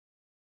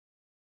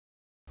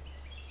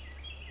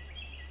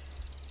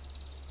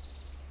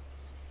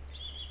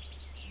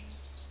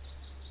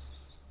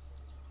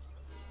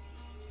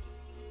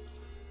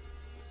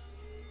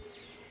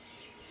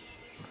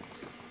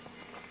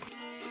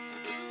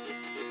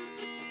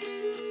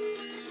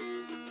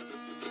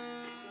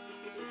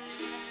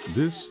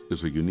This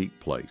is a unique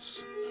place,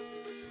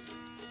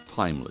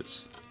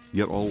 timeless,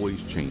 yet always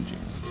changing,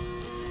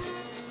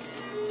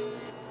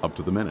 up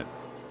to the minute,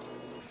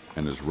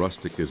 and as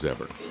rustic as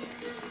ever.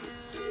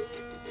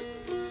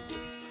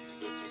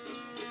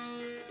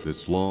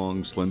 This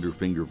long, slender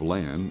finger of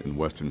land in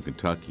western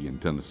Kentucky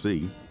and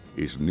Tennessee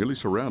is nearly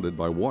surrounded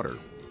by water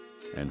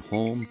and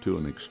home to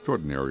an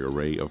extraordinary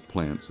array of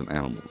plants and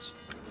animals,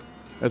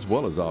 as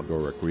well as outdoor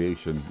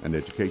recreation and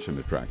education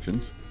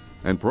attractions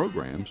and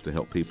programs to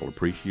help people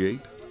appreciate,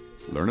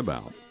 learn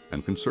about,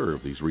 and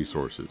conserve these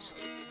resources.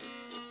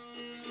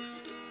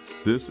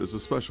 This is a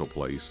special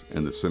place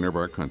in the center of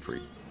our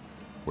country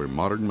where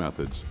modern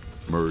methods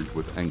merge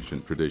with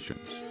ancient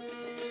traditions.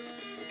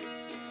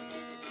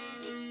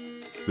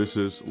 This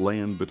is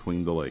Land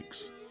Between the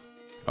Lakes,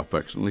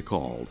 affectionately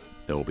called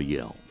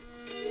LBL.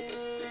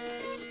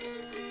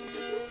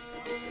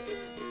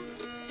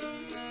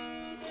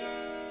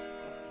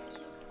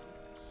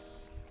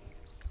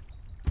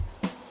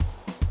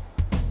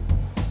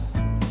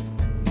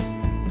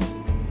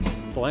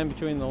 The Land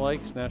Between the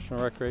Lakes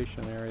National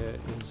Recreation Area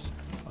is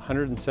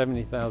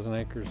 170,000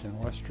 acres in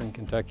western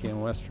Kentucky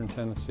and western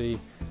Tennessee,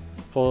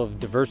 full of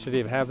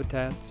diversity of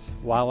habitats,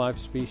 wildlife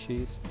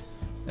species,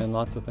 and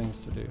lots of things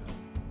to do.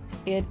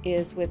 It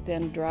is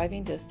within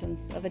driving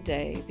distance of a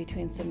day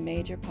between some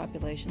major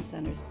population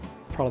centers.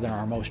 Probably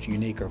our most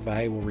unique or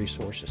valuable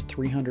resource is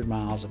 300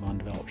 miles of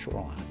undeveloped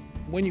shoreline.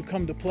 When you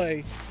come to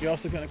play, you're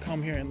also going to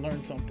come here and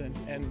learn something,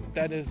 and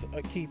that is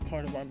a key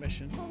part of our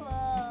mission.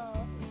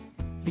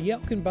 The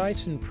Yelkin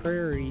Bison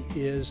Prairie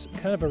is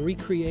kind of a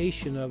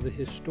recreation of the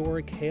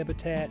historic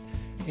habitat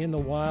and the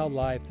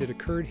wildlife that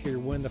occurred here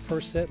when the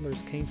first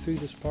settlers came through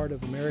this part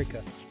of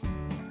America.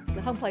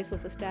 The home place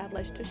was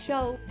established to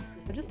show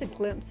just a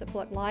glimpse of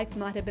what life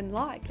might have been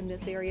like in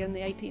this area in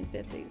the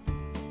 1850s.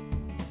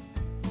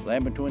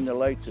 Land Between the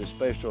Lakes is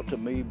special to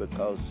me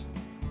because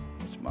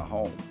it's my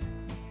home.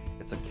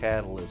 It's a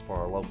catalyst for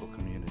our local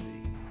community.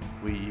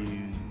 We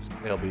use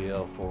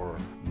LBL for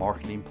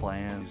marketing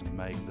plans to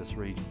make this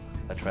region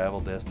a travel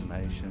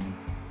destination.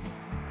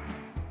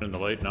 In the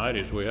late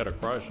 90s, we had a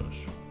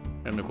crisis,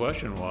 and the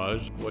question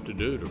was what to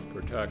do to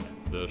protect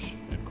this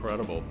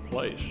incredible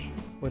place.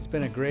 Well, it's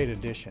been a great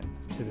addition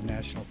to the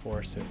National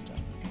Forest System.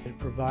 It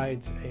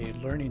provides a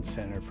learning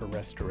center for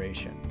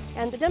restoration.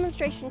 And the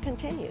demonstration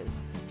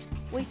continues.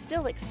 We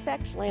still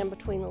expect Land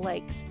Between the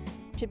Lakes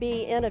to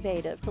be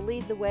innovative, to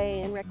lead the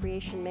way in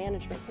recreation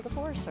management for the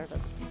Forest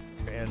Service.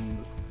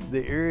 And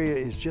the area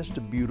is just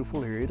a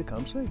beautiful area to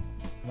come see.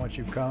 Once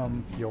you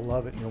come, you'll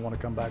love it and you'll want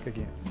to come back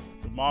again.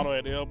 The motto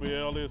at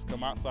LBL is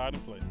come outside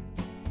and play.